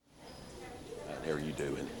How are you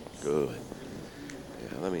doing? Good.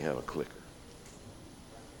 Yeah, let me have a clicker.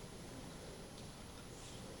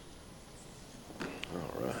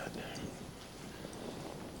 All right.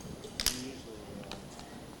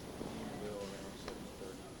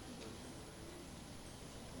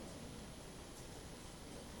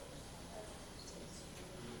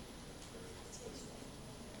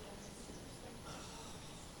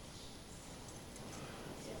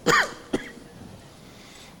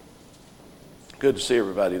 Good to see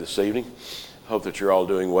everybody this evening. Hope that you're all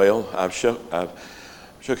doing well. I've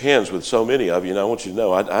shook hands with so many of you, and I want you to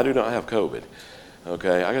know I do not have COVID.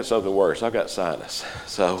 Okay, I got something worse. I've got sinus.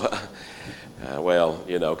 So,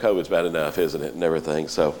 COVID's bad enough, isn't it, and everything.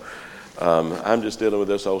 So, I'm just dealing with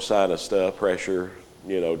this old sinus stuff, pressure,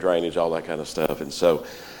 drainage, all that kind of stuff. And so,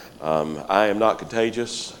 I am not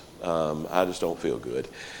contagious. I just don't feel good.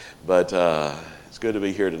 But it's good to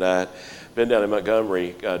be here tonight. Been down in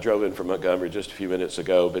Montgomery, drove in from Montgomery just a few minutes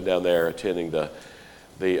ago. Been down there attending the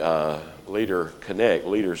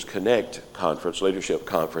Leaders Connect conference, leadership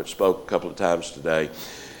conference. Spoke a couple of times today.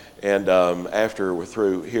 And after we're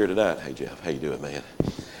through here tonight, hey Jeff, how you doing, man?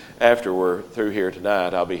 After we're through here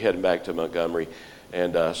tonight, I'll be heading back to Montgomery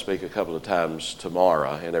and speak a couple of times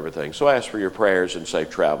tomorrow and everything. So I ask for your prayers and safe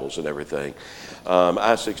travels and everything.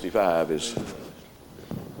 I-65 is...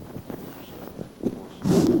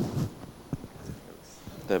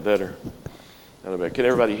 That better? Can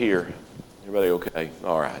everybody hear? Everybody okay?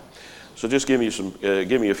 All right. So just give me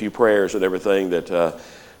a few prayers and everything that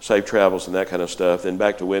safe travels and that kind of stuff. Then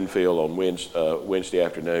back to Winfield on Wednesday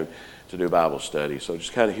afternoon to do Bible study. So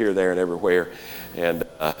just kind of here, there, and everywhere. And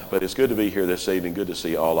but it's good to be here this evening. Good to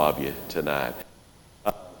see all of you tonight.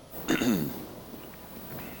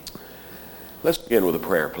 Let's begin with a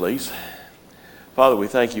prayer, please. Father, we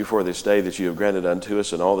thank you for this day that you have granted unto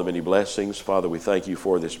us and all the many blessings. Father, we thank you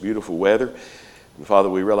for this beautiful weather. And Father,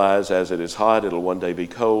 we realize as it is hot, it'll one day be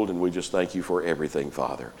cold, and we just thank you for everything,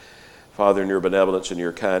 Father. Father, in your benevolence and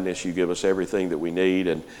your kindness, you give us everything that we need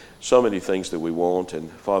and so many things that we want.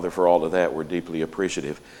 And Father, for all of that, we're deeply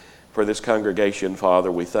appreciative. For this congregation,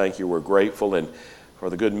 Father, we thank you. We're grateful. And for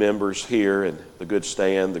the good members here and the good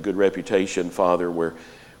stand, the good reputation, Father, we're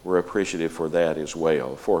appreciative for that as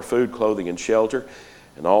well. For food, clothing, and shelter,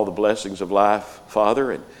 and all the blessings of life, Father.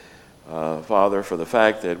 And Father, for the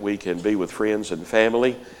fact that we can be with friends and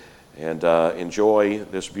family and enjoy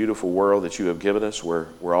this beautiful world that you have given us,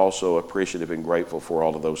 we're also appreciative and grateful for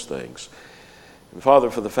all of those things. And Father,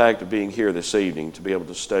 for the fact of being here this evening, to be able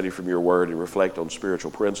to study from your word and reflect on spiritual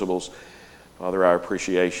principles, Father, our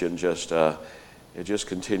appreciation it just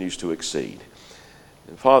continues to exceed.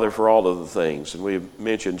 And Father, for all of the things, and we've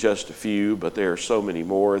mentioned just a few, but there are so many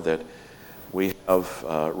more that we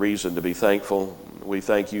have reason to be thankful. We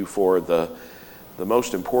thank you for the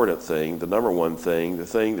most important thing, the number one thing, the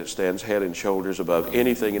thing that stands head and shoulders above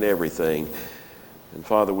anything and everything. And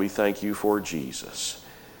Father, we thank you for Jesus.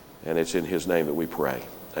 And it's in his name that we pray.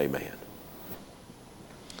 Amen.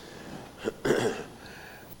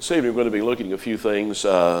 This evening we're going to be looking at a few things.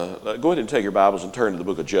 Go ahead and take your Bibles and turn to the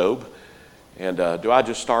book of Job. And do I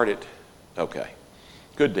just start it? Okay,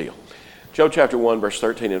 good deal. Job chapter 1, verse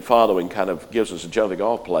 13 and following kind of gives us a jumping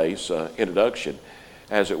off place, introduction,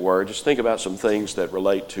 as it were. Just think about some things that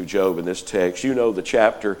relate to Job in this text. You know the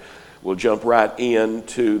chapter. We'll jump right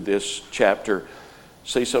into this chapter,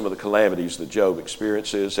 see some of the calamities that Job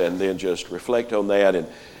experiences, and then just reflect on that and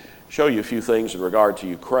show you a few things in regard to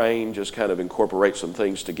Ukraine, just kind of incorporate some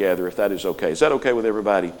things together, if that is okay. Is that okay with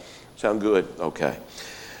everybody? Sound good? Okay.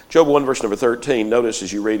 Job 1, verse number 13, notice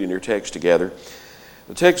as you read in your text together,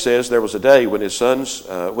 the text says, there was a day when his sons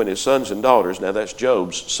and daughters, now that's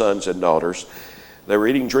Job's sons and daughters, they were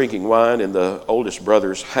eating, drinking wine in the oldest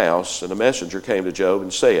brother's house, and a messenger came to Job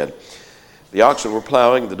and said, the oxen were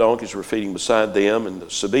plowing, the donkeys were feeding beside them, and the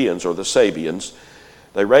Sabaeans, or the Sabians,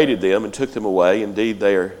 they raided them and took them away. Indeed,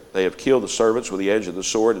 they have killed the servants with the edge of the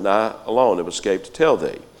sword, and I alone have escaped to tell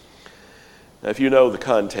thee. Now, if you know the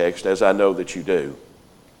context, as I know that you do,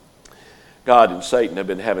 God and Satan have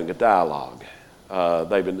been having a dialogue.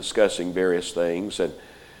 They've been discussing various things, and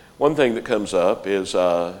one thing that comes up is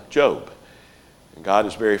Job. And God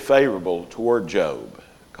is very favorable toward Job,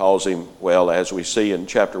 calls him, well, as we see in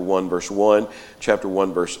chapter 1, verse 1, chapter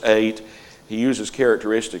 1, verse 8, he uses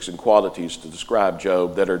characteristics and qualities to describe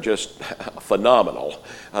Job that are just phenomenal.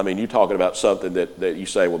 I mean, you're talking about something that you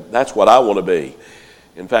say, well, that's what I want to be.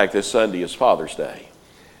 In fact, this Sunday is Father's Day.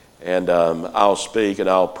 And I'll speak and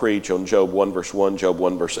I'll preach on Job 1 verse 1, Job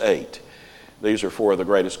 1 verse 8. These are four of the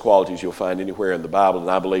greatest qualities you'll find anywhere in the Bible,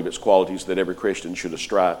 and I believe it's qualities that every Christian should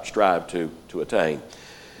strive to attain.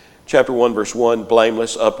 Chapter 1, verse 1,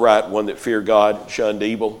 blameless, upright, one that feared God, shunned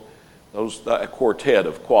evil. Those a quartet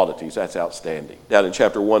of qualities, that's outstanding. Down in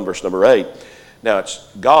chapter 1, verse number 8, now it's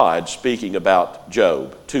God speaking about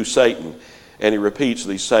Job to Satan, and he repeats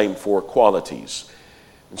these same four qualities.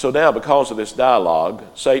 And so now, because of this dialogue,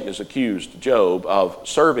 Satan has accused Job of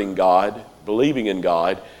serving God, believing in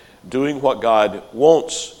God, doing what God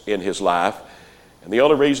wants in his life. And the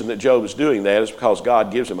only reason that Job is doing that is because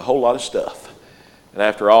God gives him a whole lot of stuff. And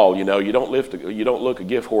after all, you don't look a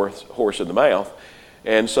gift horse in the mouth.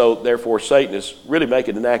 And so, therefore, Satan is really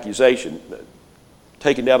making an accusation,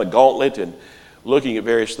 taking down a gauntlet and looking at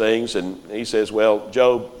various things. And he says, well,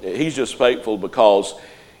 Job, he's just faithful because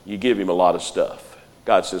you give him a lot of stuff.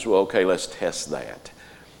 God says, well, okay, let's test that.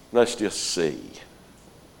 Let's just see.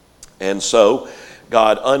 And so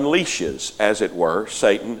God unleashes, as it were,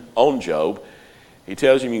 Satan on Job. He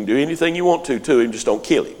tells him you can do anything you want to him, just don't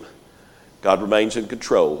kill him. God remains in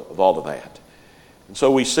control of all of that. And so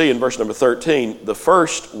we see in verse number 13 the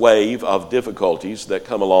first wave of difficulties that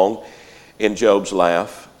come along in Job's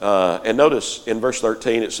life. And notice in verse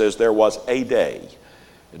 13 it says there was a day.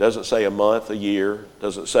 It doesn't say a month, a year. It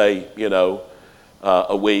doesn't say,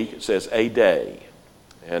 a week. It says a day.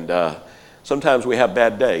 And sometimes we have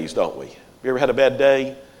bad days, don't we? Have you ever had a bad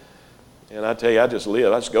day? And I tell you, I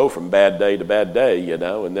just go from bad day to bad day,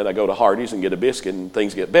 and then I go to Hardee's and get a biscuit and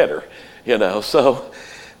things get better, So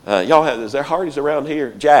is there Hardee's around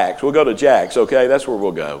here? Jack's. We'll go to Jack's, okay? That's where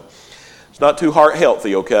we'll go. It's not too heart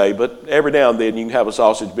healthy, okay? But every now and then you can have a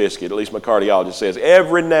sausage biscuit. At least my cardiologist says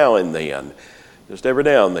every now and then. Just every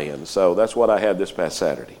now and then. So that's what I had this past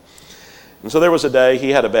Saturday. And so there was a day,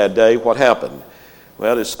 he had a bad day. What happened?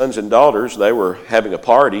 Well, his sons and daughters, they were having a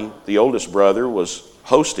party. The oldest brother was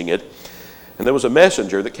hosting it. And there was a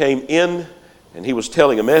messenger that came in, and he was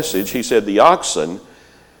telling a message. He said the oxen,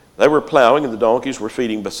 they were plowing, and the donkeys were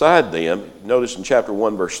feeding beside them. Notice in chapter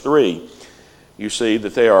 1, verse 3, you see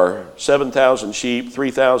that there are 7,000 sheep,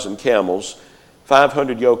 3,000 camels,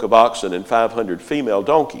 500 yoke of oxen, and 500 female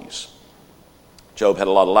donkeys. Job had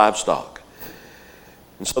a lot of livestock.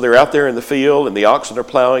 And so they're out there in the field, and the oxen are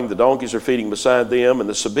plowing, the donkeys are feeding beside them, and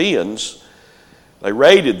the Sabaeans, they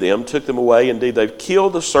raided them, took them away. Indeed, they've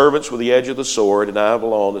killed the servants with the edge of the sword, and I have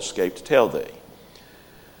alone escaped to tell thee.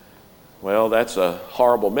 Well, that's a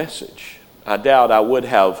horrible message. I doubt I would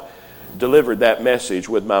have delivered that message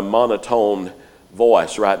with my monotone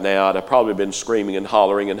voice right now. I'd have probably been screaming and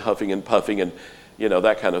hollering and huffing and puffing and,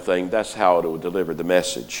 that kind of thing. That's how it would deliver the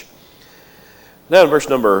message. Now in verse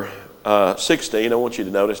number 16, I want you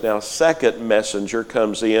to notice now, a second messenger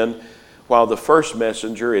comes in while the first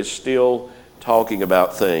messenger is still talking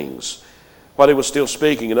about things. While he was still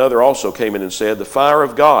speaking, another also came in and said, the fire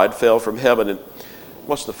of God fell from heaven. And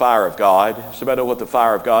what's the fire of God? Does anybody know what the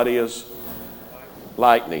fire of God is?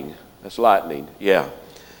 Lightning. That's lightning, yeah.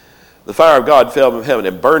 The fire of God fell from heaven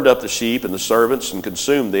and burned up the sheep and the servants and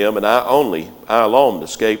consumed them, and I alone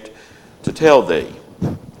escaped to tell thee.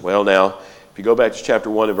 Well, now, if you go back to chapter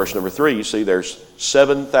 1 and verse number 3, you see there's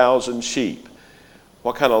 7,000 sheep.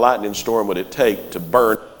 What kind of lightning storm would it take to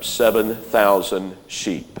burn 7,000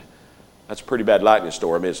 sheep? That's a pretty bad lightning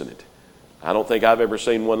storm, isn't it? I don't think I've ever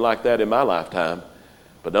seen one like that in my lifetime.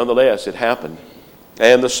 But nonetheless, it happened.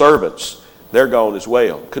 And the servants, they're gone as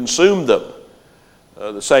well. Consumed them.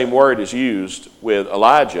 The same word is used with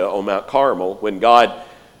Elijah on Mount Carmel when God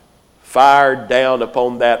fired down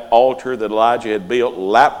upon that altar that Elijah had built,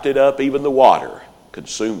 lapped it up, even the water,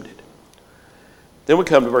 consumed it. Then we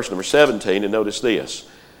come to verse number 17 and notice this.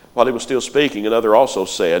 While he was still speaking, another also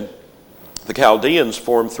said, the Chaldeans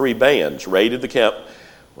formed 3 bands, raided the camp.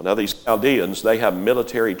 Well, now these Chaldeans, they have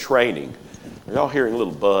military training. Are y'all hearing a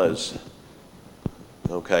little buzz?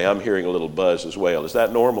 Okay, I'm hearing a little buzz as well. Is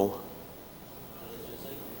that normal?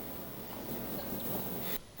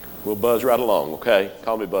 We'll buzz right along, okay?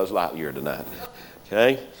 Call me Buzz Lightyear tonight,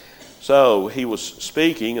 okay? So he was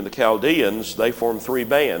speaking, and the Chaldeans, they formed 3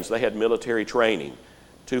 bands. They had military training.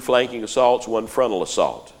 2 flanking assaults, 1 frontal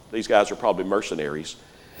assault. These guys are probably mercenaries.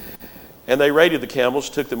 And they raided the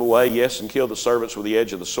camels, took them away, yes, and killed the servants with the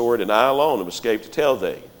edge of the sword, and I alone have escaped to tell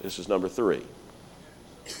thee. This is number 3.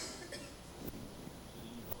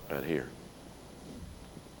 Right here.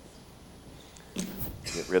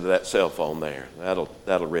 Get rid of that cell phone there.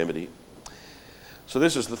 That'll remedy. So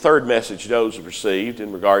this is the third message Joseph received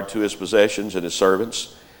in regard to his possessions and his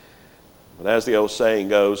servants. But as the old saying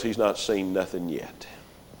goes, he's not seen nothing yet.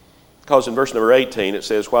 Because in verse number 18 it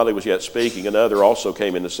says, while he was yet speaking, another also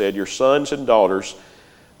came in and said, your sons and daughters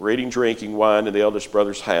were eating, drinking wine in the eldest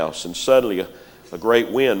brother's house. And suddenly a A great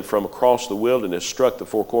wind from across the wilderness struck the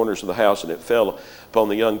four corners of the house, and it fell upon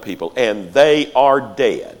the young people, and they are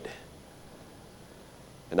dead.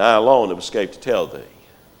 And I alone have escaped to tell thee.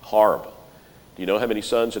 Horrible. Do you know how many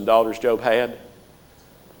sons and daughters Job had?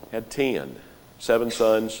 Had 10. 7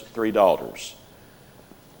 sons, 3 daughters.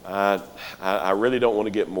 I really don't want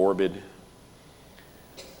to get morbid.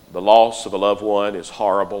 The loss of a loved one is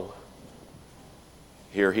horrible.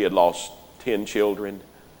 Here he had lost 10 children.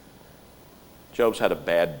 Job's had a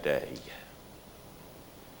bad day.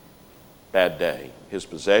 Bad day. His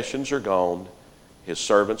possessions are gone. His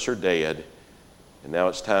servants are dead. And now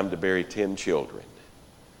it's time to bury 10 children.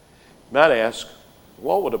 You might ask,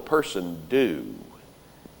 what would a person do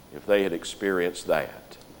if they had experienced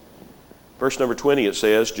that? Verse number 20, it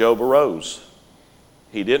says, Job arose.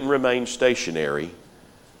 He didn't remain stationary.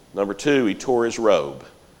 Number 2, he tore his robe.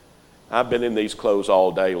 I've been in these clothes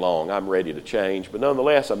all day long. I'm ready to change, but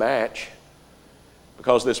nonetheless a match.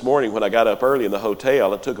 Because this morning when I got up early in the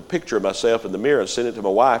hotel, I took a picture of myself in the mirror and sent it to my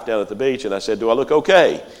wife down at the beach, and I said, do I look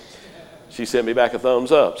okay? She sent me back a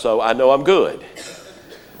thumbs up, so I know I'm good.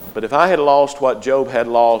 But if I had lost what Job had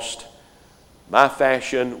lost, my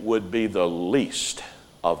fashion would be the least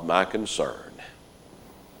of my concern.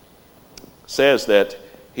 It says that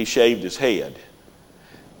he shaved his head.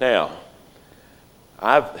 Now,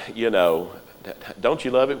 don't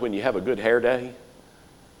you love it when you have a good hair day?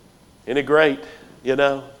 Isn't it great? And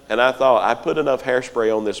I thought, I put enough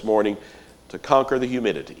hairspray on this morning to conquer the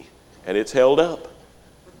humidity, and it's held up.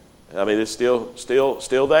 I mean, it's still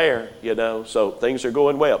there, so things are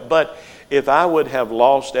going well. But if I would have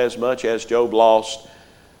lost as much as Job lost,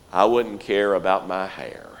 I wouldn't care about my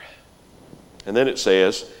hair. And then it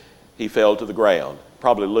says, he fell to the ground.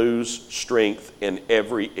 Probably lose strength in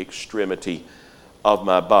every extremity of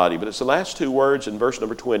my body. But it's the last 2 words in verse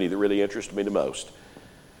number 20 that really interest me the most.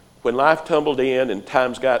 When life tumbled in and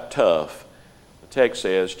times got tough, the text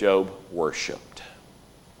says Job worshiped.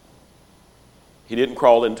 He didn't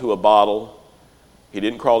crawl into a bottle. He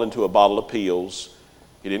didn't crawl into a bottle of pills.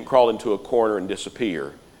 He didn't crawl into a corner and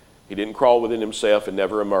disappear. He didn't crawl within himself and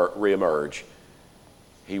never reemerge.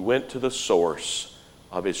 He went to the source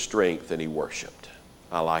of his strength and he worshiped.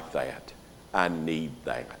 I like that. I need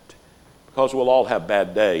that. Because we'll all have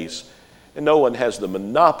bad days, and no one has the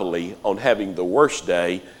monopoly on having the worst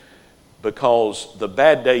day, because the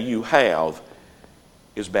bad day you have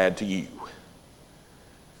is bad to you.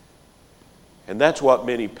 And that's what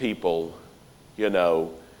many people,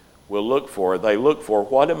 will look for. They look for,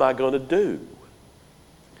 what am I going to do?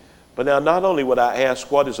 But now, not only would I ask,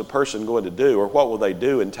 what is a person going to do, or what will they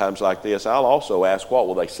do in times like this, I'll also ask, what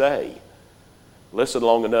will they say? Listen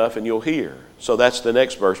long enough and you'll hear. So that's the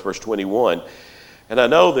next verse, verse 21. And I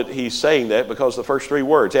know that he's saying that because the first 3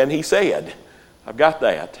 words, and he said, I've got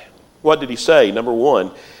that. What did he say? Number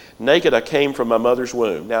 1, naked I came from my mother's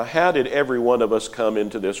womb. Now, how did every one of us come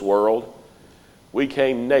into this world? We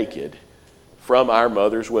came naked from our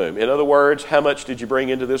mother's womb. In other words, how much did you bring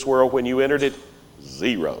into this world when you entered it?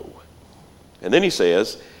 0. And then he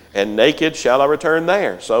says, and naked shall I return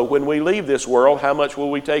there. So when we leave this world, how much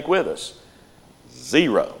will we take with us?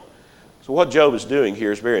 0. So what Job is doing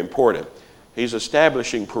here is very important. He's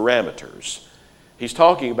establishing parameters. He's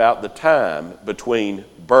talking about the time between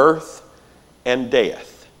birth and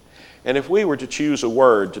death. And if we were to choose a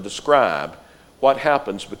word to describe what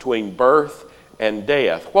happens between birth and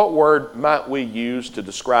death, what word might we use to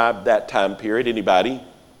describe that time period? Anybody?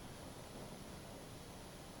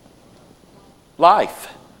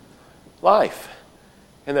 Life. Life.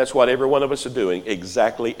 And that's what every one of us are doing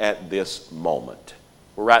exactly at this moment.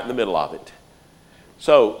 We're right in the middle of it.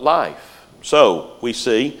 So, life. So, we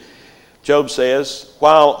see, Job says,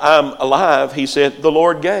 while I'm alive, he said, the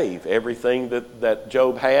Lord gave. Everything that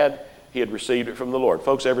Job had, he had received it from the Lord.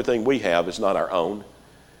 Folks, everything we have is not our own.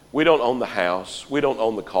 We don't own the house. We don't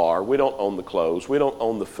own the car. We don't own the clothes. We don't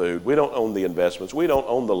own the food. We don't own the investments. We don't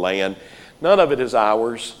own the land. None of it is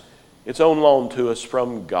ours. It's on loan to us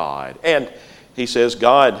from God. And he says,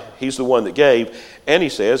 God, he's the one that gave. And he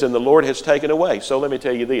says, and the Lord has taken away. So let me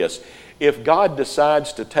tell you this. If God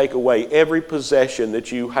decides to take away every possession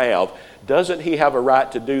that you have, doesn't he have a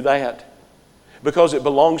right to do that? Because it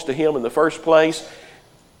belongs to him in the first place.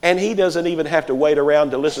 And he doesn't even have to wait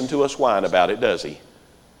around to listen to us whine about it, does he?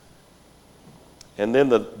 And then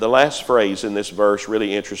the last phrase in this verse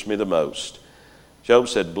really interests me the most. Job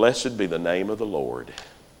said, blessed be the name of the Lord.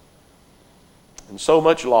 And so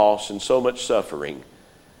much loss and so much suffering,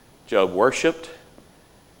 Job worshiped.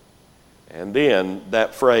 And then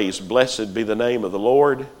that phrase, blessed be the name of the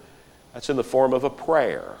Lord, that's in the form of a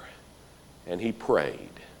prayer. And he prayed.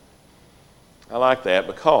 I like that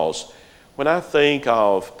because When I think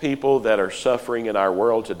of people that are suffering in our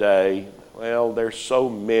world today, well, there's so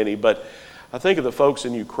many, but I think of the folks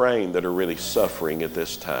in Ukraine that are really suffering at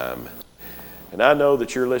this time. And I know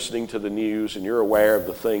that you're listening to the news and you're aware of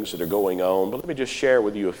the things that are going on, but let me just share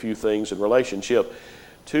with you a few things in relationship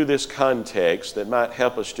to this context that might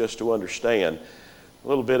help us just to understand a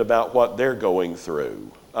little bit about what they're going through.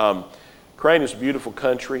 Ukraine is a beautiful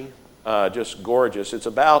country, just gorgeous. It's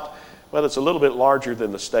about, well, it's a little bit larger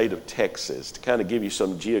than the state of Texas, to kind of give you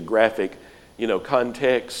some geographic,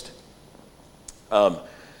 context.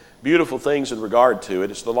 Beautiful things in regard to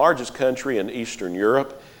it. It's the largest country in Eastern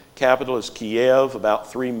Europe. Capital is Kiev,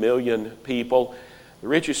 about 3 million people. The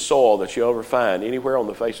richest soil that you'll ever find anywhere on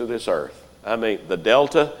the face of this earth. I mean, the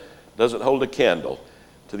Delta doesn't hold a candle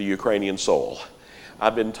to the Ukrainian soil.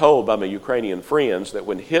 I've been told by my Ukrainian friends that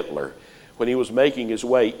when Hitler, when he was making his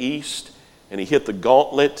way east and he hit the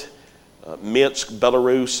gauntlet, Minsk,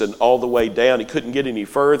 Belarus, and all the way down, he couldn't get any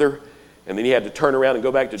further, and then he had to turn around and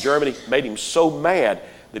go back to Germany, made him so mad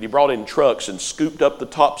that he brought in trucks and scooped up the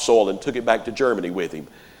topsoil and took it back to Germany with him.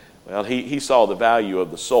 Well, he saw the value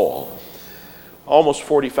of the soil. Almost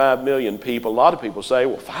 45 million people. A lot of people say,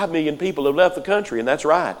 well, 5 million people have left the country, and that's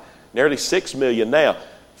right. Nearly 6 million now.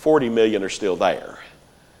 40 million are still there.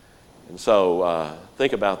 And so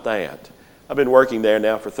think about that. I've been working there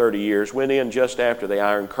now for 30 years. Went in just after the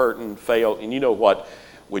Iron Curtain fell. And you know what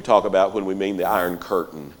we talk about when we mean the Iron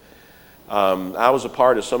Curtain. I was a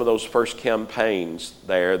part of some of those first campaigns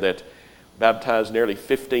there that baptized nearly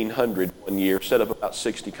 1,500 one year, set up about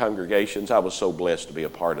 60 congregations. I was so blessed to be a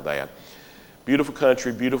part of that. Beautiful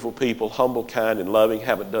country, beautiful people, humble, kind, and loving,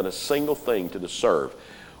 haven't done a single thing to deserve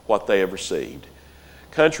what they have received.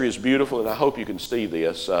 Country is beautiful, and I hope you can see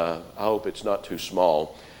this. I hope it's not too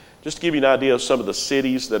small. Just to give you an idea of some of the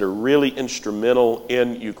cities that are really instrumental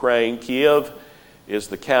in Ukraine, Kiev is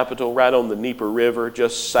the capital, right on the Dnieper River,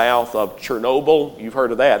 just south of Chernobyl. You've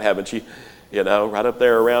heard of that, haven't you? Right up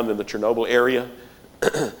there around in the Chernobyl area.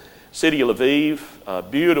 City of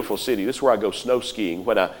Lviv, beautiful city. This is where I go snow skiing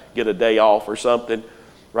when I get a day off or something.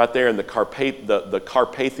 Right there in the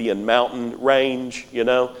Carpathian mountain range,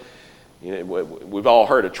 We've all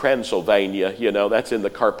heard of Transylvania, that's in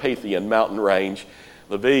the Carpathian mountain range.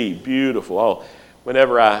 Lviv, beautiful. Oh,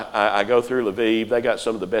 whenever I go through Lviv, they got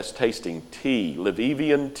some of the best tasting tea,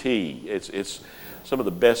 Lvivian tea. It's some of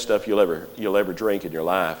the best stuff you'll ever drink in your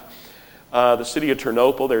life. The city of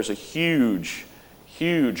Ternopil, there's a huge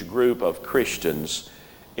group of Christians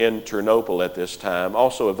in Ternopil at this time.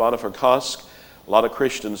 Also Ivano-Frankivsk, a lot of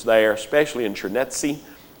Christians there, especially in Chernetsy.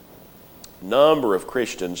 Number of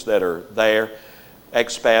Christians that are there,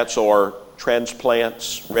 expats or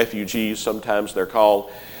transplants, refugees, sometimes they're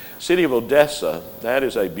called. City of Odessa, that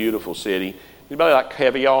is a beautiful city. Anybody like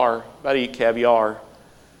caviar? Anybody eat caviar?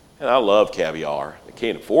 And I love caviar. I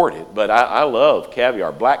can't afford it, but I love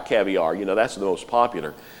caviar. Black caviar, that's the most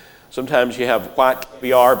popular. Sometimes you have white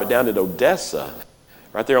caviar, but down at Odessa,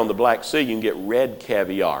 right there on the Black Sea, you can get red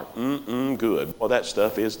caviar. Good. Well, that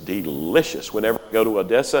stuff is delicious. Whenever I go to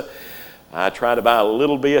Odessa, I try to buy a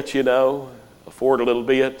little bit, afford a little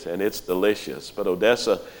bit, and it's delicious. But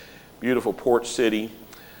Odessa, beautiful port city.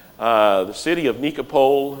 The city of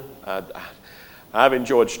Nikopol, I've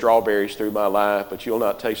enjoyed strawberries through my life, but you'll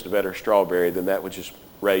not taste a better strawberry than that which is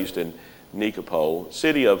raised in Nikopol.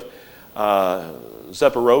 City of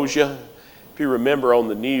Zaporozhye. If you remember on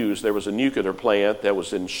the news, there was a nuclear plant that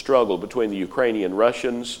was in struggle between the Ukrainians and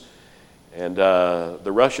Russians. And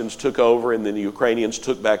the Russians took over, and then the Ukrainians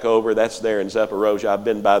took back over. That's there in Zaporozhye. I've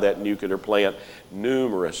been by that nuclear plant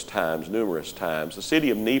numerous times. The city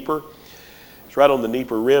of Dnieper, it's right on the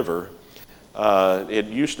Dnieper River. It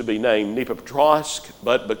used to be named Dnipropetrovsk,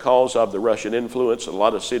 but because of the Russian influence, a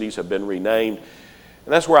lot of cities have been renamed.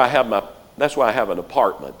 And that's where I have an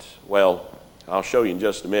apartment. Well, I'll show you in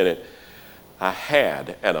just a minute. I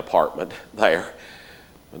had an apartment there.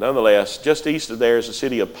 But nonetheless, just east of there is the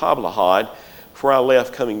city of Pavlograd. Before I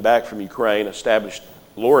left coming back from Ukraine,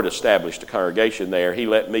 Lord established a congregation there. He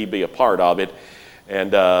let me be a part of it.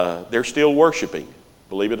 And they're still worshiping.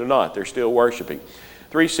 Believe it or not, they're still worshiping.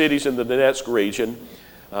 3 cities in the Donetsk region,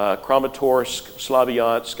 Kramatorsk,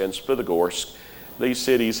 Slavyansk, and Splitogorsk. These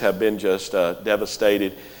cities have been just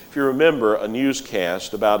devastated. If you remember a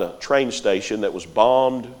newscast about a train station that was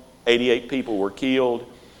bombed, 88 people were killed.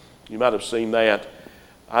 You might have seen that.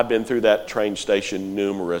 I've been through that train station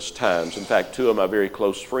numerous times. In fact, 2 of my very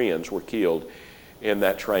close friends were killed in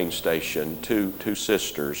that train station. Two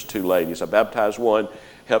sisters, 2 ladies. I baptized one,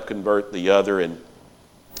 helped convert the other, and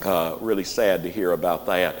really sad to hear about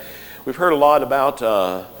that. We've heard a lot about,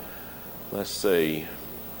 let's see,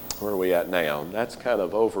 where are we at now? That's kind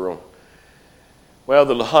of over Well,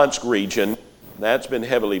 the Luhansk region, that's been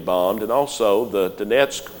heavily bombed, and also the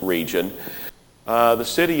Donetsk region. The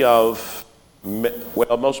city of,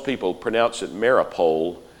 well, most people pronounce it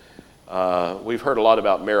Mariupol. We've heard a lot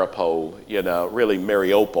about Mariupol. Really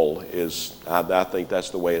Mariupol is, I think that's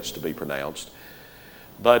the way it's to be pronounced.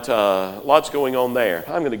 But lots going on there.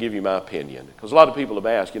 I'm going to give you my opinion, because a lot of people have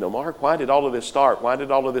asked, Mark, why did all of this start? Why did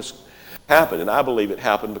all of this happen? And I believe it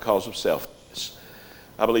happened because of selfishness.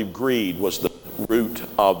 I believe greed was the root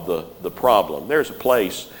of the problem. There's a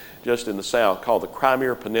place just in the south called the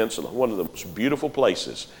Crimea Peninsula, one of the most beautiful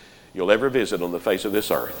places you'll ever visit on the face of this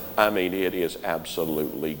earth. I mean, it is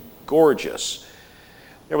absolutely gorgeous.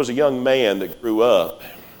 There was a young man that grew up,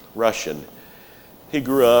 Russian. He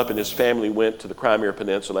grew up and his family went to the Crimea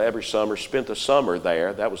Peninsula every summer, spent the summer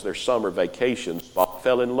there. That was their summer vacation.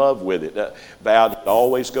 Fell in love with it, vowed he'd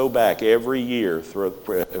always go back every year for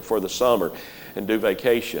the summer and do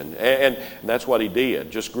vacation. And that's what he did.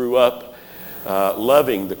 Just grew up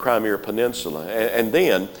loving the Crimea Peninsula. And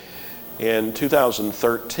then in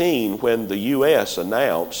 2013, when the U.S.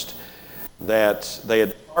 announced that they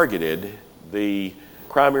had targeted the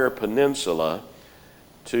Crimea Peninsula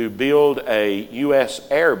to build a U.S.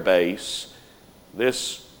 air base,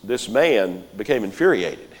 this man became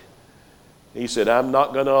infuriated. He said, I'm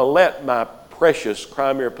not going to let my precious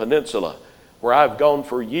Crimea Peninsula, where I've gone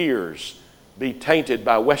for years, be tainted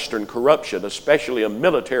by Western corruption, especially a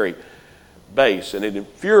military base. And it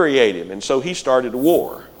infuriated him, and so he started a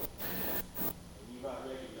war. You might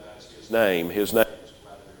recognize his name. His name is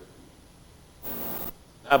right there.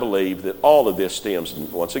 I believe that all of this stems,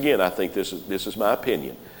 and once again, I think this is my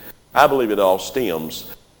opinion. I believe it all stems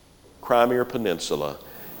from Crimea Peninsula,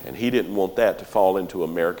 and he didn't want that to fall into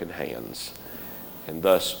American hands. And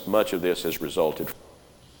thus, much of this has resulted.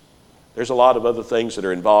 There's a lot of other things that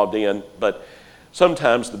are involved in, but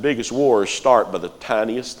sometimes the biggest wars start by the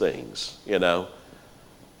tiniest things, And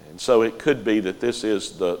so it could be that this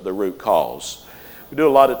is the root cause. We do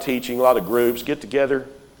a lot of teaching, a lot of groups, get together,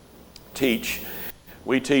 teach.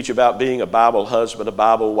 We teach about being a Bible husband, a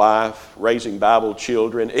Bible wife, raising Bible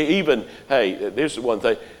children. Even, hey, this is one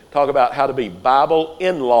thing, talk about how to be Bible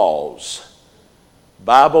in-laws.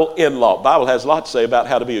 Bible in-law. Bible has a lot to say about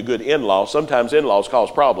how to be a good in-law. Sometimes in-laws cause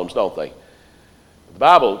problems, don't they? The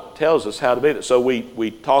Bible tells us how to be that. So we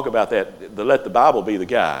talk about that, to let the Bible be the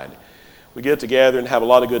guide. We get together and have a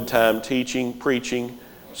lot of good time teaching, preaching,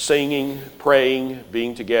 singing, praying,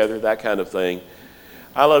 being together, that kind of thing.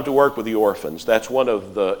 I love to work with the orphans. That's one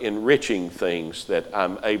of the enriching things that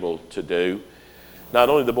I'm able to do. Not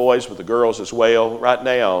only the boys, but the girls as well. Right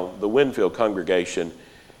now, the Winfield congregation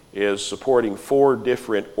is supporting 4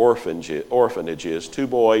 different orphanages, 2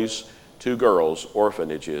 boys, 2 girls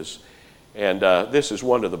orphanages. And this is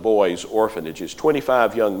one of the boys' orphanages,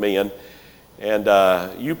 25 young men.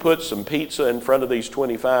 And you put some pizza in front of these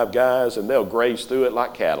 25 guys and they'll graze through it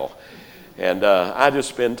like cattle. And I just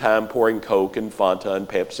spend time pouring Coke and Fanta and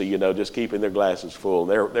Pepsi, just keeping their glasses full.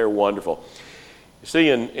 They're wonderful. You see,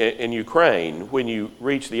 in Ukraine, when you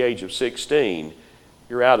reach the age of 16,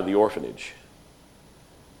 you're out of the orphanage.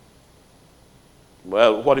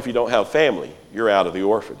 Well, what if you don't have family? You're out of the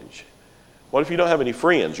orphanage. What if you don't have any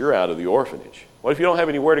friends? You're out of the orphanage. What if you don't have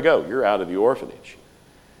anywhere to go? You're out of the orphanage.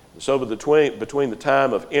 So between the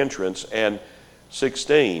time of entrance and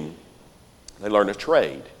 16, they learn a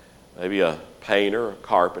trade. Maybe a painter, a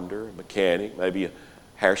carpenter, a mechanic, maybe a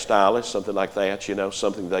hairstylist, something like that,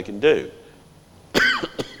 something they can do.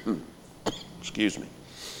 Excuse me.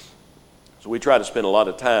 So we try to spend a lot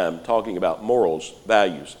of time talking about morals,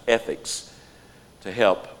 values, ethics, to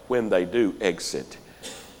help when they do exit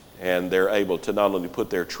and they're able to not only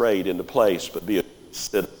put their trade into place but be a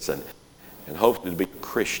citizen and hopefully to be a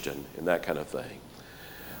Christian and that kind of thing.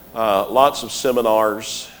 Lots of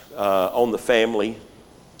seminars on the family.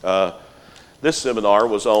 This seminar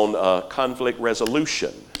was on conflict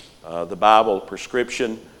resolution, the Bible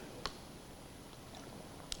prescription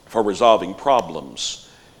for resolving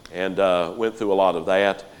problems, and went through a lot of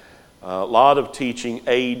that. A lot of teaching,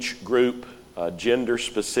 age group, gender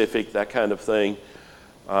specific, that kind of thing.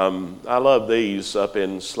 I love these up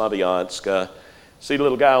in Slavyansk. See the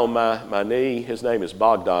little guy on my knee? His name is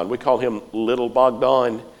Bogdan. We call him Little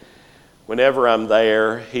Bogdan. Whenever I'm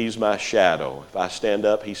there, he's my shadow. If I stand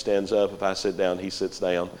up, he stands up. If I sit down, he sits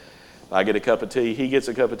down. If I get a cup of tea, he gets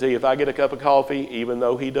a cup of tea. If I get a cup of coffee, even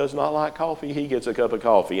though he does not like coffee, he gets a cup of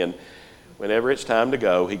coffee. And whenever it's time to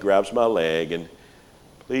go, he grabs my leg and,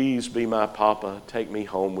 please be my papa, take me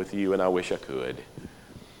home with you, and I wish I could.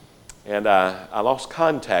 And I lost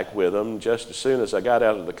contact with him just as soon as I got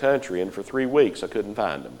out of the country, and for 3 weeks I couldn't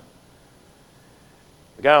find him.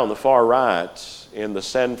 The guy on the far right in the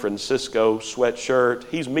San Francisco sweatshirt,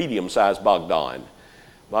 he's medium-sized Bogdan.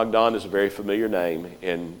 Bogdan is a very familiar name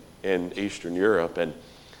in Eastern Europe. And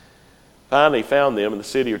finally found them in the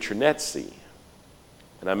city of Chernetsy.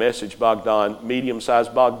 And I messaged Bogdan,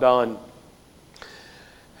 medium-sized Bogdan,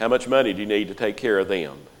 how much money do you need to take care of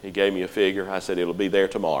them? He gave me a figure. I said, it'll be there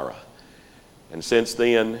tomorrow. And since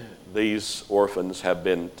then, these orphans have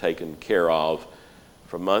been taken care of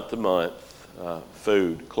from month to month,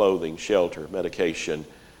 food, clothing, shelter, medication,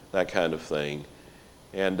 that kind of thing.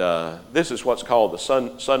 And this is what's called the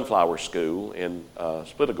Sunflower School in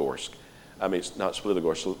Splitogorsk. I mean, it's not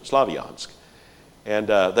Splitogorsk, Slavyansk. And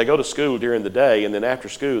they go to school during the day, and then after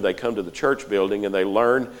school they come to the church building and they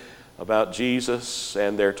learn about Jesus,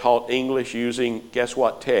 and they're taught English using, guess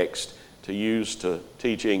what text to use to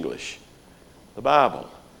teach English? The Bible.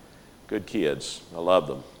 Good kids. I love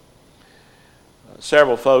them.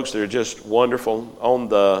 Several folks that are just wonderful. On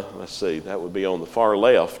the, let's see, that would be on the far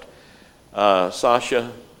left.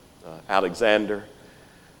 Sasha Alexander,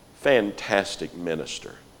 fantastic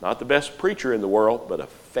minister. Not the best preacher in the world, but a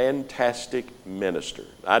fantastic minister.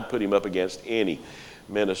 I'd put him up against any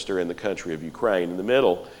minister in the country of Ukraine. In the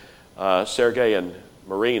middle, Sergei and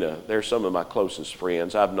Marina, they're some of my closest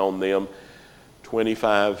friends. I've known them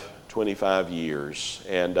 25 years.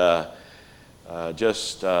 And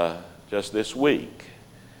just this week,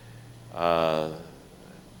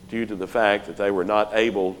 due to the fact that they were not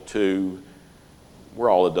able to, we're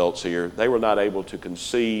all adults here, they were not able to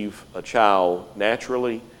conceive a child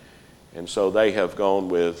naturally, and so they have gone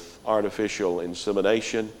with artificial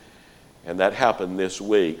insemination, and that happened this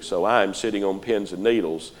week. So I'm sitting on pins and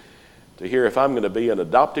needles to hear if I'm going to be an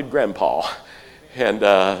adopted grandpa, and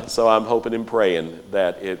so I'm hoping and praying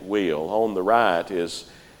that it will. On the right is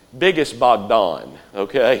Biggest Bogdan,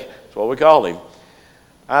 okay? That's what we call him.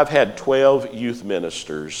 I've had 12 youth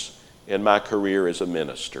ministers in my career as a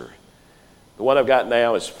minister. The one I've got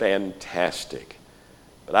now is fantastic.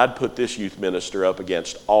 But I'd put this youth minister up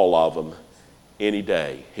against all of them any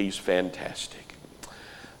day. He's fantastic.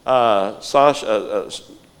 Slavik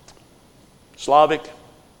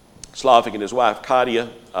and his wife Katya,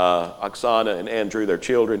 Oksana and Andrew, their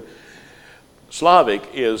children.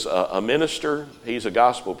 Slavik is a minister. He's a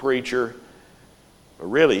gospel preacher. But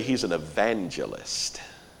really, he's an evangelist.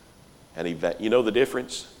 And you know the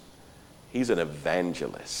difference? He's an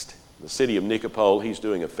evangelist. The city of Nikopol, he's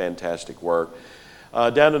doing a fantastic work.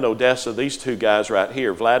 Down in Odessa, these two guys right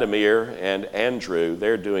here, Vladimir and Andrew,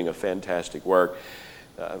 they're doing a fantastic work.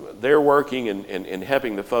 They're working in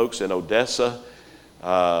helping the folks in Odessa.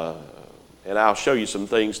 And I'll show you some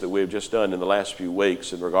things that we've just done in the last few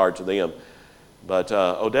weeks in regard to them. But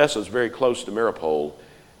Odessa is very close to Mariupol.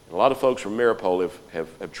 And a lot of folks from Mariupol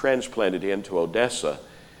have transplanted into Odessa.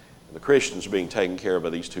 And the Christians are being taken care of by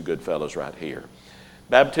these two good fellows right here.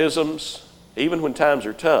 Baptisms, even when times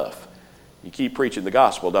are tough, you keep preaching the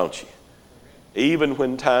gospel, don't you? Even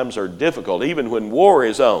when times are difficult, even when war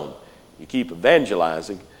is on, you keep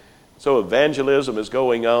evangelizing. So evangelism is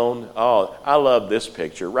going on. Oh, I love this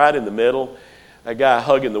picture. Right in the middle, a guy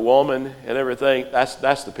hugging the woman and everything.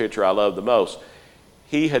 That's the picture I love the most.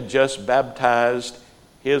 He had just baptized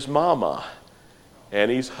his mama,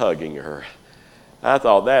 and he's hugging her. I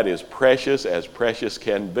thought that is precious as precious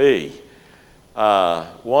can be.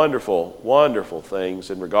 Wonderful, wonderful things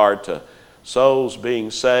in regard to souls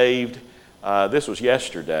being saved. This was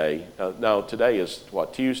yesterday. No, today is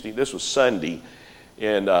Tuesday? This was Sunday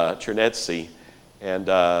in Chernetsy. And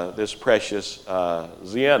this precious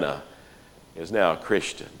Ziena is now a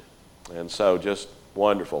Christian. And so just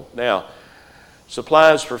wonderful. Now,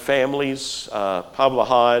 supplies for families.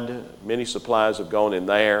 Pavlahad, many supplies have gone in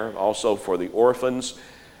there. Also for the orphans.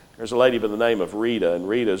 There's a lady by the name of Rita, and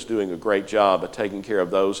Rita is doing a great job of taking care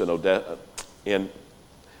of those in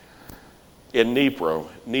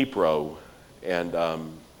Dnipro, and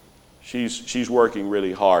she's working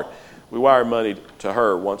really hard. We wire money to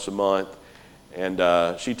her once a month,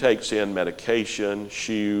 and she takes in medication,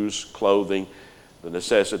 shoes, clothing, the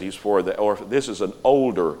necessities for the orphan. This is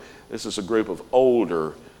a group of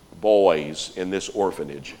older boys in this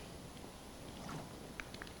orphanage.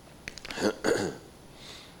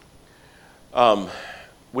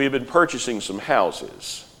 We've been purchasing some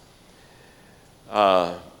houses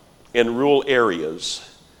in rural areas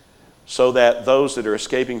so that those that are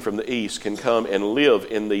escaping from the east can come and live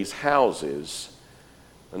in these houses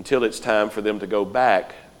until it's time for them to go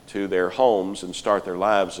back to their homes and start their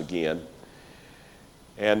lives again.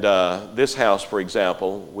 And this house, for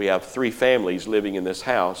example, we have 3 families living in this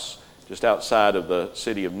house just outside of the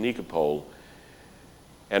city of Nikopol.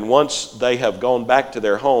 And once they have gone back to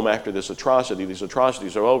their home after these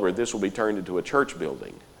atrocities are over, this will be turned into a church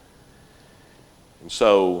building. And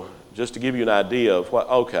so, just to give you an idea of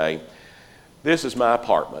this is my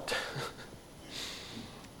apartment,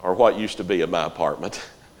 or what used to be my apartment.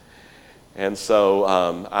 And so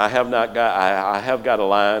I have got a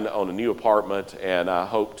line on a new apartment, and I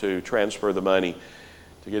hope to transfer the money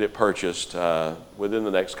to get it purchased within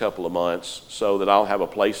the next couple of months, so that I'll have a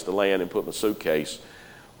place to land and put my suitcase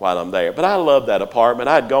while I'm there. But I love that apartment.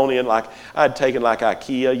 I'd gone in I'd taken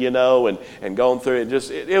IKEA, and gone through it.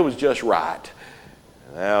 It was just right.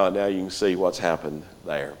 Now you can see what's happened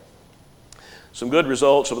there. Some good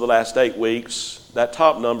results over the last 8 weeks. That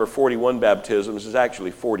top number, 41 baptisms, is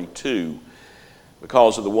actually 42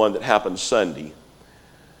 because of the one that happened Sunday.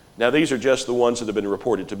 Now, these are just the ones that have been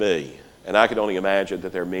reported to me, and I can only imagine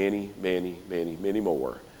that there are many, many, many, many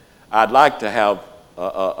more. I'd like to have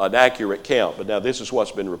an accurate count, but now this is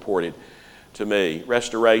what's been reported to me.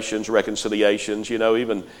 Restorations, reconciliations,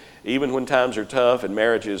 even when times are tough and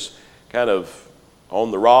marriage is kind of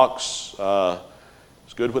on the rocks,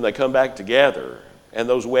 it's good when they come back together. And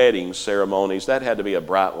those wedding ceremonies, that had to be a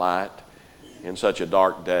bright light in such a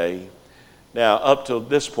dark day. Now, up to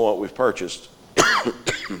this point, we've purchased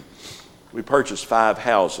 5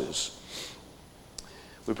 houses.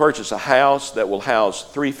 We purchased a house that will house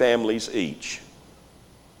 3 families each.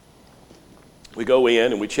 We go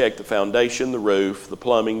in and we check the foundation, the roof, the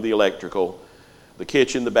plumbing, the electrical, the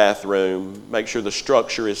kitchen, the bathroom, make sure the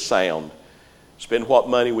structure is sound. Spend what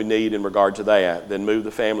money we need in regard to that, then move the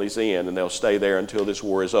families in, and they'll stay there until this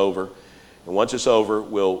war is over. And once it's over,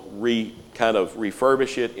 we'll kind of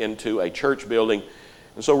refurbish it into a church building.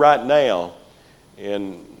 And so right now,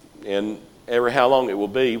 and every how long it will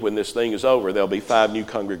be when this thing is over, there'll be 5 new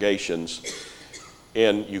congregations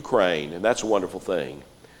in Ukraine, and that's a wonderful thing.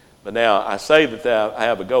 But now, I say that I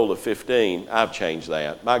have a goal of 15. I've changed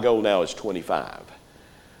that. My goal now is 25.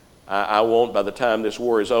 I want, by the time this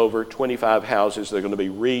war is over, 25 houses that are going to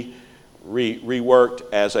be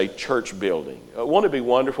reworked as a church building. Won't it be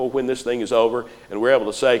wonderful when this thing is over and we're able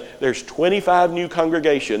to say there's 25 new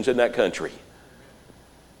congregations in that country?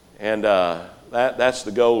 And that's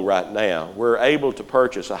the goal right now. We're able to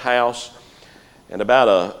purchase a house and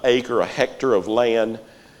about a hectare of land,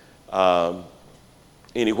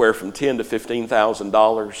 anywhere from $10,000 to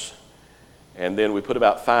 $15,000. And then we put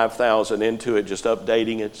about $5,000 into it, just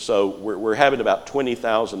updating it. So we're having about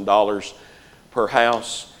 $20,000 per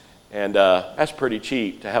house. And that's pretty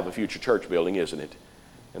cheap to have a future church building, isn't it?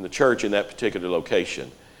 And the church in that particular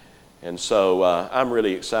location. And so I'm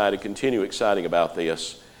really excited, continue exciting about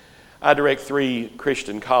this. I direct 3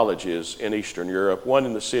 Christian colleges in Eastern Europe, one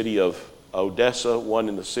in the city of Odessa, one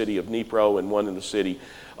in the city of Dnipro, and one in the city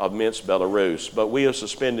of Minsk, Belarus. But we have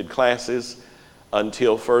suspended classes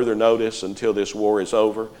until further notice, until this war is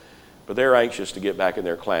over. But they're anxious to get back in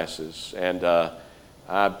their classes. And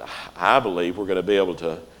I believe we're going to be able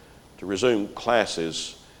to resume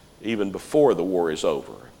classes even before the war is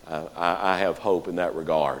over. I have hope in that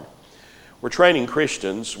regard. We're training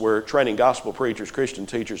Christians. We're training gospel preachers, Christian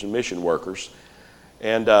teachers, and mission workers.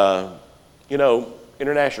 And,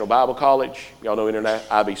 International Bible College, y'all know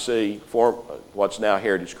IBC, what's now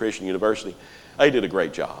Heritage Christian University, they did a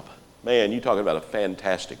great job. Man, you're talking about a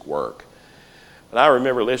fantastic work. And I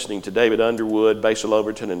remember listening to David Underwood, Basil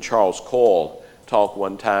Overton, and Charles Coyle talk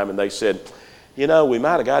one time, and they said, we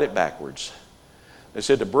might have got it backwards. They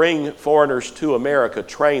said to bring foreigners to America,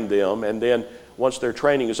 train them, and then once their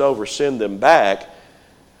training is over, send them back.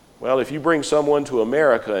 Well, if you bring someone to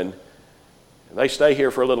America and they stay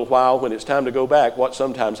here for a little while, when it's time to go back, what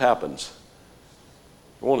sometimes happens?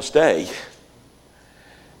 They want to stay.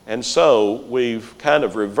 And so we've kind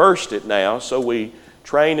of reversed it now, so we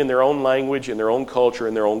train in their own language, in their own culture,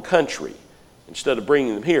 in their own country. Instead of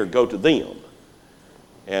bringing them here, go to them.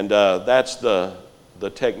 And that's the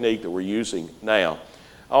technique that we're using now.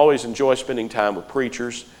 I always enjoy spending time with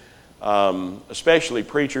preachers, especially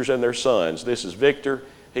preachers and their sons. This is Victor.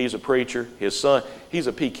 He's a preacher. His son, he's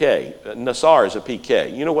a PK. Nassar is a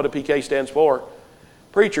PK. You know what a PK stands for?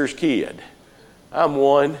 Preacher's kid. I'm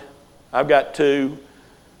one. I've got 2.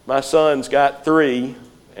 My son's got 3,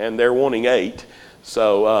 and they're wanting 8.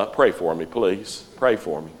 So pray for me, please. Pray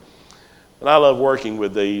for me. And I love working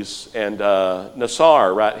with these. And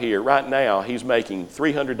Nassar right here, right now, he's making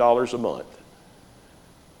 $300 a month.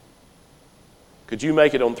 Could you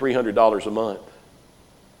make it on $300 a month?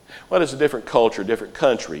 Well, it's a different culture, different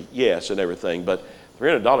country, yes, and everything, but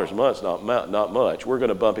 $300 a month is not much. We're going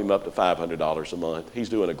to bump him up to $500 a month. He's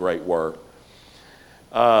doing a great work.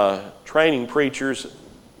 Training preachers,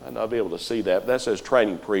 I'll be able to see that, but that says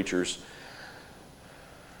training preachers.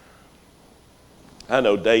 I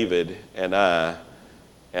know David and I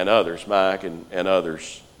and others, Mike and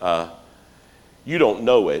others, you don't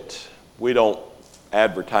know it. We don't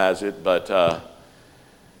advertise it, but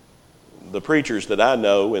the preachers that I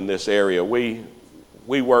know in this area, we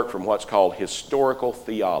work from what's called historical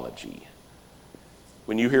theology.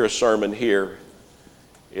 When you hear a sermon here,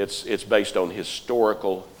 it's based on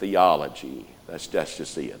historical theology. That's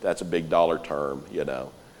just it. That's a big dollar term, you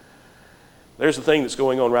know. There's a thing that's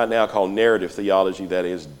going on right now called narrative theology that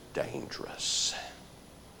is dangerous.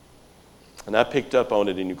 And I picked up on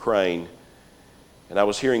it in Ukraine, and I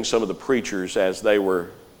was hearing some of the preachers as they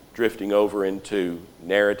were drifting over into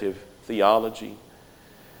narrative theology.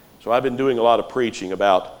 So I've been doing a lot of preaching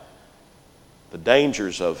about the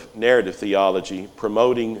dangers of narrative theology,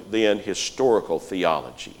 promoting then historical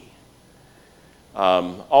theology.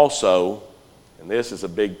 Also, and this is a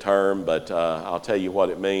big term, but I'll tell you what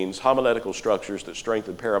it means, homiletical structures that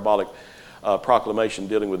strengthen parabolic proclamation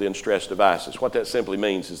dealing with in-stress devices. What that simply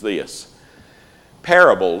means is this.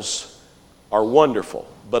 Parables are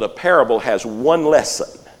wonderful, but a parable has one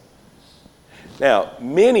lesson. Now,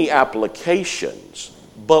 many applications,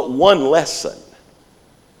 but one lesson.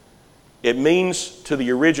 It means to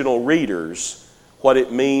the original readers what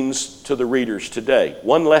it means to the readers today.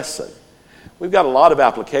 One lesson. We've got a lot of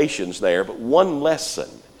applications there, but one lesson.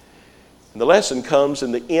 And the lesson comes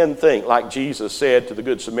in the end thing, like Jesus said to the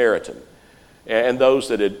Good Samaritan and those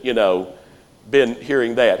that had, been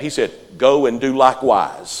hearing that. He said, go and do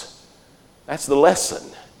likewise. That's the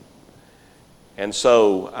lesson. And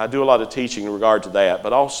so I do a lot of teaching in regard to that,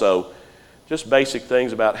 but also just basic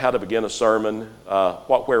things about how to begin a sermon,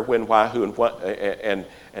 what, where, when, why, who, and what, and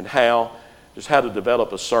how, just how to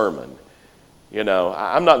develop a sermon.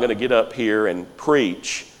 I'm not going to get up here and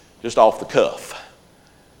preach just off the cuff.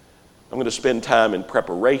 I'm going to spend time in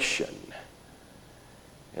preparation.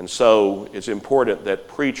 And so it's important that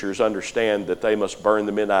preachers understand that they must burn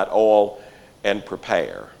the midnight oil and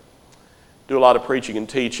prepare. Do a lot of preaching and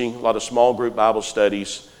teaching, a lot of small group Bible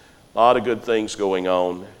studies, a lot of good things going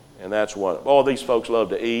on. And that's one. Oh, these folks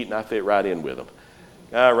love to eat, and I fit right in with them.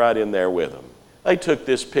 Right in there with them. They took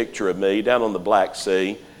this picture of me down on the Black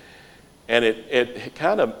Sea, and it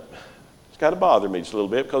kind of bothered me just a little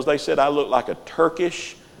bit because they said I looked like a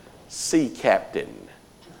Turkish sea captain.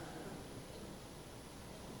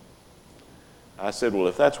 I said, well,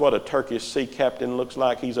 if that's what a Turkish sea captain looks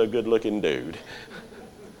like, he's a good-looking dude.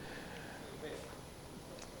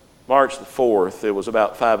 March the 4th, it was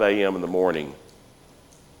about 5 a.m. in the morning.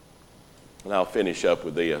 And I'll finish up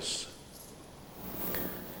with this.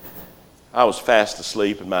 I was fast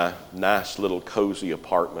asleep in my nice little cozy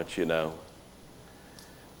apartment,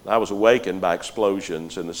 I was awakened by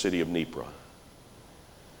explosions in the city of Dnipro.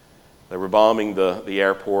 They were bombing the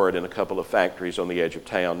airport and a couple of factories on the edge of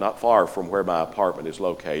town, not far from where my apartment is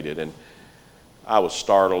located. And I was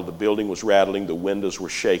startled. The building was rattling. The windows were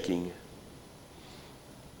shaking.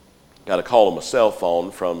 Got a call on my cell phone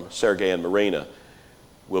from Sergei and Marina.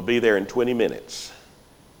 We'll be there in 20 minutes.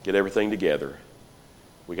 Get everything together.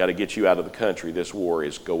 We got to get you out of the country. This war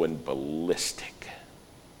is going ballistic.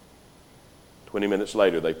 20 minutes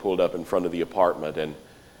later, they pulled up in front of the apartment, and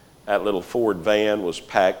that little Ford van was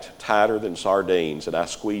packed tighter than sardines, and I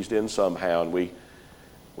squeezed in somehow, and we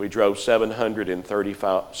drove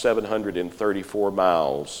 734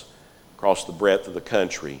 miles across the breadth of the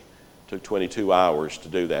country. Took 22 hours to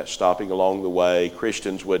do that. Stopping along the way,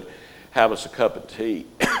 Christians would have us a cup of tea,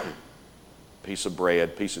 piece of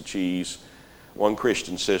bread, piece of cheese. One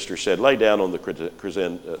Christian sister said, lay down on the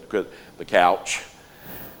couch.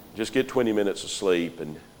 Just get 20 minutes of sleep.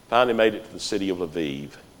 And finally made it to the city of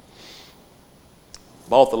Lviv.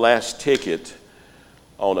 Bought the last ticket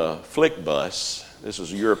on a Flick bus. This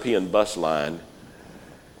was a European bus line.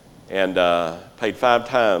 And paid 5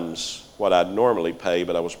 times what I'd normally pay,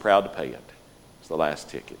 but I was proud to pay it. It's the last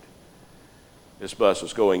ticket. This bus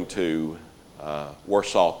was going to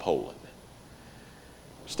Warsaw, Poland.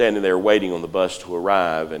 Standing there waiting on the bus to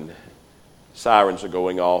arrive, and sirens are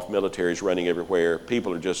going off, military's running everywhere.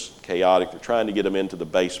 People are just chaotic. They're trying to get them into the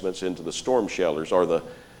basements, into the storm shelters or the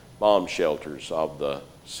bomb shelters of the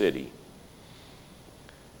city.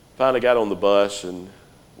 Finally got on the bus, and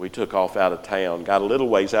we took off out of town. Got a little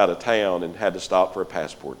ways out of town and had to stop for a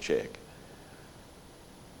passport check.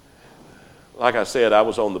 Like I said, I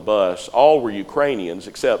was on the bus. All were Ukrainians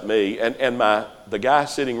except me. And the guy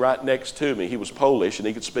sitting right next to me, he was Polish, and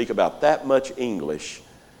he could speak about that much English.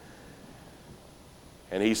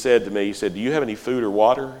 And he said to me, do you have any food or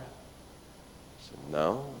water? I said,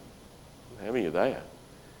 no, I don't have any of that.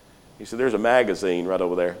 He said, there's a magazine right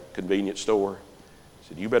over there, convenience store. He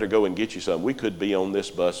said, you better go and get you some. We could be on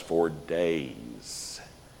this bus for days.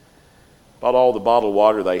 Bought all the bottled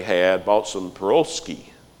water they had, bought some pierogi,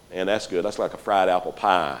 and that's good. That's like a fried apple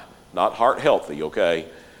pie. Not heart healthy, okay?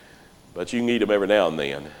 But you can eat them every now and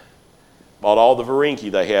then. Bought all the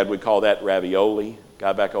varenki they had. We call that ravioli.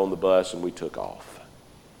 Got back on the bus, and we took off.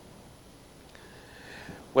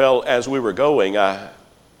 Well, as we were going, I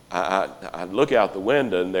look out the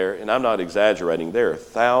window, and I'm not exaggerating, there are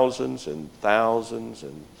thousands and thousands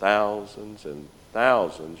and thousands and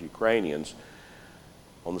thousands Ukrainians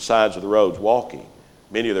on the sides of the roads walking.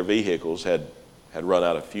 Many of their vehicles had run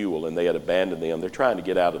out of fuel, and they had abandoned them. They're trying to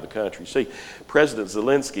get out of the country. See, President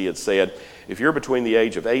Zelensky had said, if you're between the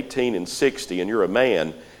age of 18 and 60 and you're a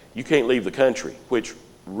man, you can't leave the country, which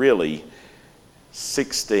really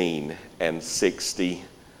 16 and 60,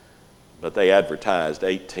 but they advertised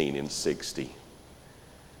 18 and 60.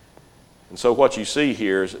 And so what you see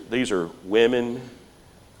here is these are women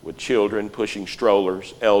with children pushing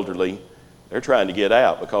strollers, elderly. They're trying to get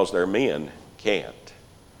out because their men can't.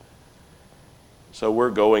 So we're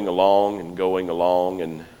going along,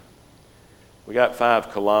 and we got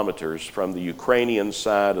 5 kilometers from the Ukrainian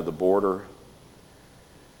side of the border.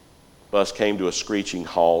 Bus came to a screeching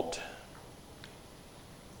halt.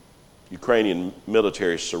 Ukrainian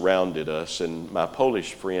military surrounded us, and my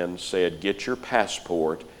Polish friend said, get your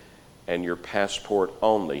passport, and your passport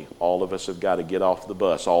only. All of us have got to get off the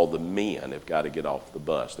bus. All the men have got to get off the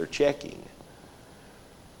bus. They're checking.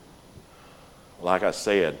 Like I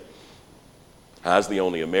said, I was the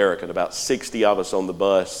only American. About 60 of us on the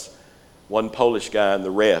bus, 1 Polish guy, and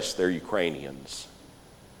the rest, they're Ukrainians.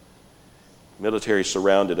 Military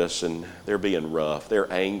surrounded us, and they're being rough.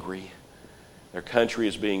 They're angry. Their country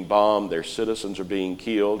is being bombed. Their citizens are being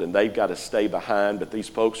killed, and they've got to stay behind, but these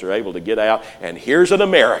folks are able to get out, and here's an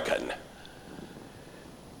American.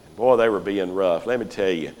 Boy, they were being rough. Let me tell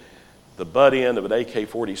you, the butt end of an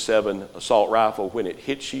AK-47 assault rifle, when it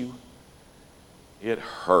hits you, it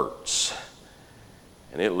hurts,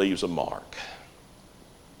 and it leaves a mark.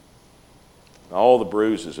 All the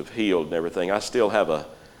bruises have healed and everything. I still have a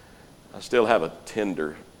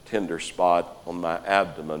tender spot on my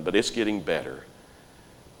abdomen, but it's getting better.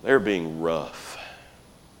 They're being rough.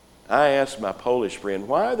 I asked my Polish friend,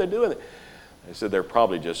 why are they doing it? They said they're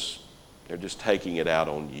just taking it out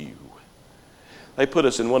on you. They put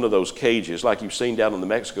us in one of those cages like you've seen down on the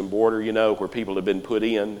Mexican border, where people have been put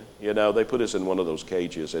in. They put us in one of those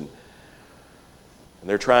cages, and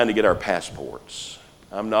they're trying to get our passports.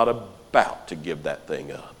 I'm not about to give that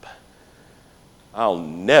thing up. I'll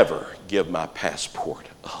never give my passport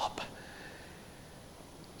up.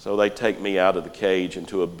 So they take me out of the cage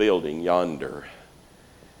into a building yonder.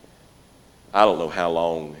 I don't know how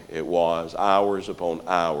long it was, hours upon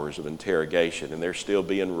hours of interrogation, and they're still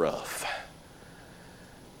being rough.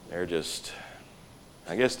 I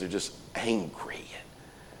guess they're just angry.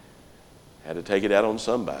 Had to take it out on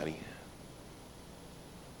somebody.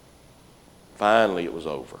 Finally, it was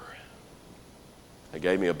over. They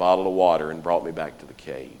gave me a bottle of water and brought me back to the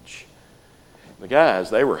cage. The guys,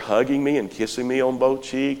 they were hugging me and kissing me on both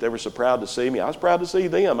cheeks. They were so proud to see me. I was proud to see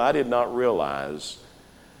them. I did not realize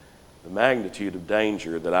the magnitude of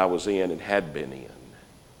danger that I was in and had been in.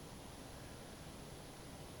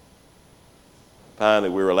 Finally,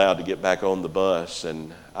 we were allowed to get back on the bus,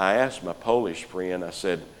 and I asked my Polish friend, I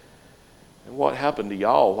said, and what happened to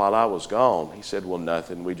y'all while I was gone? He said, well,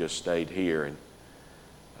 nothing. We just stayed here. And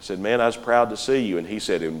I said, man, I was proud to see you. And he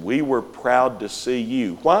said, and we were proud to see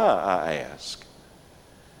you. Why, I asked.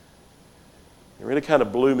 It really kind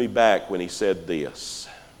of blew me back when he said this.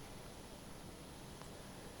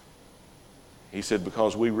 He said,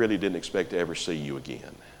 because we really didn't expect to ever see you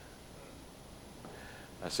again.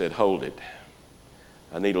 I said, hold it.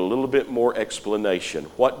 I need a little bit more explanation.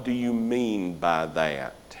 What do you mean by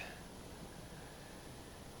that?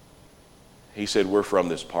 He said, we're from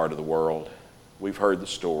this part of the world. We've heard the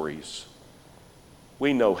stories.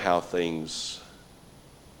 We know how things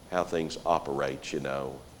operate,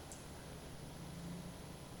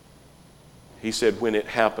 He said, when it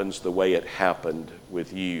happens the way it happened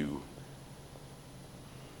with you,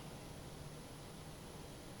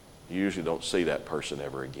 you usually don't see that person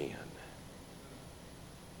ever again.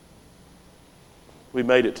 We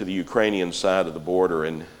made it to the Ukrainian side of the border,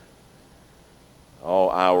 and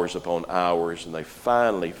all hours upon hours, and they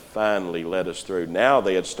finally let us through. Now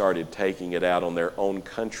they had started taking it out on their own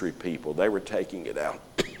country people. They were taking it out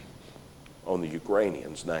on the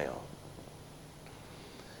Ukrainians now.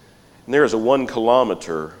 And there is a 1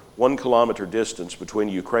 kilometer distance between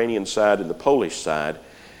the Ukrainian side and the Polish side,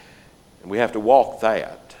 and we have to walk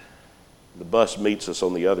that. The bus meets us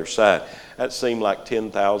on the other side. That seemed like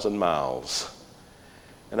 10,000 miles.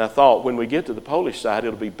 And I thought, when we get to the Polish side,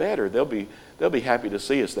 it'll be better. They'll be happy to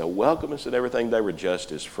see us. They'll welcome us and everything. They were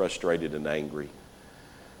just as frustrated and angry.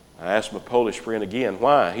 I asked my Polish friend again,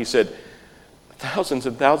 why? He said, thousands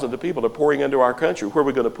and thousands of people are pouring into our country. Where are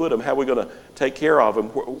we going to put them? How are we going to take care of them?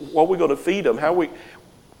 What are we going to feed them?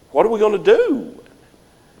 What are we going to do?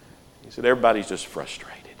 He said, everybody's just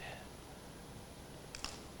frustrated.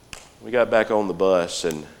 We got back on the bus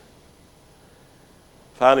and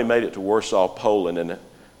finally made it to Warsaw, Poland, and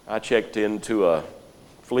I checked into a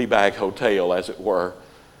flea bag hotel, as it were.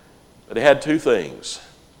 But it had two things.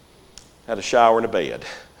 It had a shower and a bed.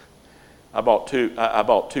 I bought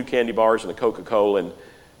two candy bars and a Coca-Cola and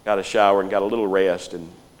got a shower and got a little rest and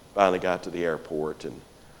finally got to the airport. And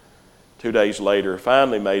 2 days later,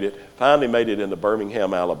 finally made it into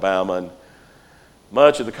Birmingham, Alabama. And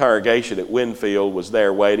much of the congregation at Winfield was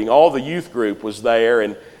there waiting. All the youth group was there,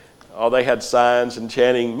 and they had signs and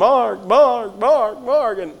chanting, Mark, Mark, Mark,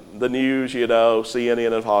 Mark, and the news,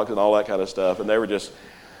 CNN and Fox and all that kind of stuff. And they were just,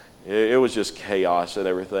 it was just chaos and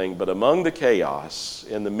everything. But among the chaos,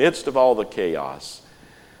 in the midst of all the chaos,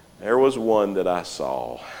 there was one that I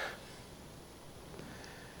saw.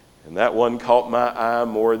 And that one caught my eye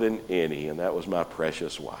more than any, and that was my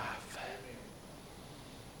precious wife.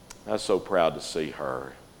 I was so proud to see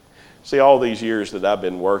her. See, all these years that I've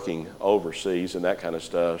been working overseas and that kind of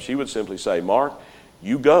stuff, she would simply say, Mark,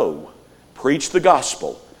 you go, preach the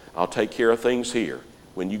gospel. I'll take care of things here.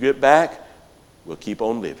 When you get back, we'll keep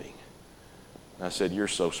on living. And I said, you're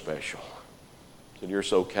so special. I said, you're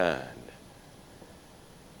so kind.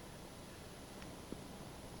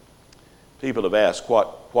 People have asked,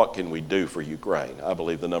 what can we do for Ukraine? I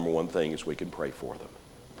believe the number one thing is we can pray for them.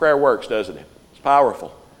 Prayer works, doesn't it? It's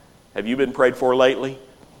powerful. Have you been prayed for lately?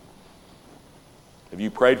 Have you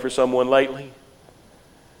prayed for someone lately?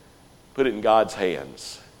 Put it in God's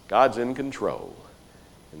hands. God's in control.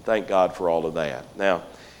 And thank God for all of that. Now,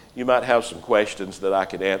 you might have some questions that I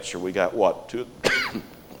could answer. We got, 2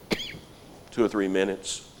 or 3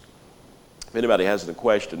 minutes? If anybody has a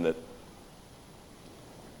question that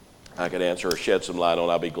I could answer or shed some light on,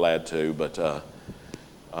 I'll be glad to. But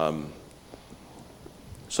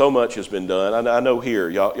so much has been done. I know here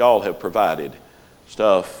y'all have provided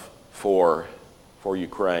stuff for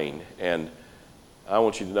Ukraine, and I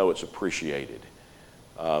want you to know it's appreciated.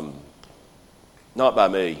 Not by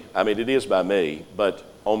me. I mean, it is by me, but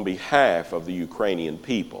on behalf of the Ukrainian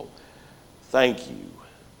people, thank you.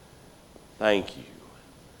 Thank you.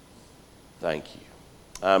 Thank you.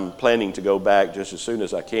 I'm planning to go back just as soon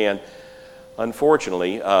as I can.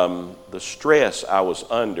 Unfortunately, the stress I was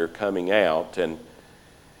under coming out, and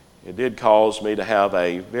it did cause me to have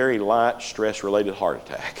a very light stress-related heart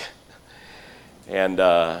attack. And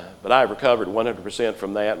but I recovered 100%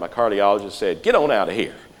 from that. My cardiologist said, get on out of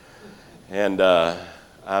here. And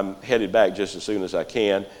I'm headed back just as soon as I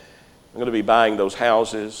can. I'm going to be buying those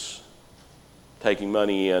houses, taking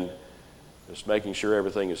money in, just making sure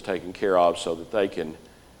everything is taken care of so that they can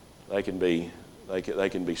be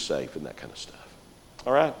safe and that kind of stuff.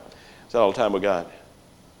 All right? Is that all the time we got?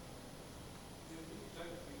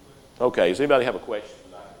 Okay. Does anybody have a question?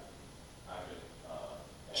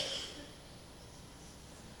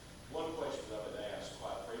 One question I've been asked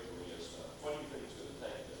quite frequently is, what do you think it's going to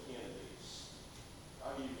take the Kennedys?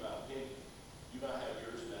 I'll give you my opinion. You might have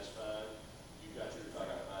yours, and that's fine. You've got yours, I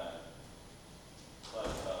got mine. But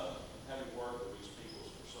having worked with these people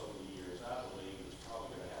for so many years, I believe it's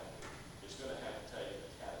probably going to have to take a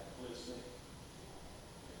cataclysmic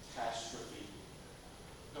catastrophe.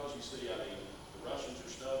 Because you see, I mean, the Russians are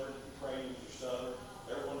stubborn, the Ukrainians are stubborn,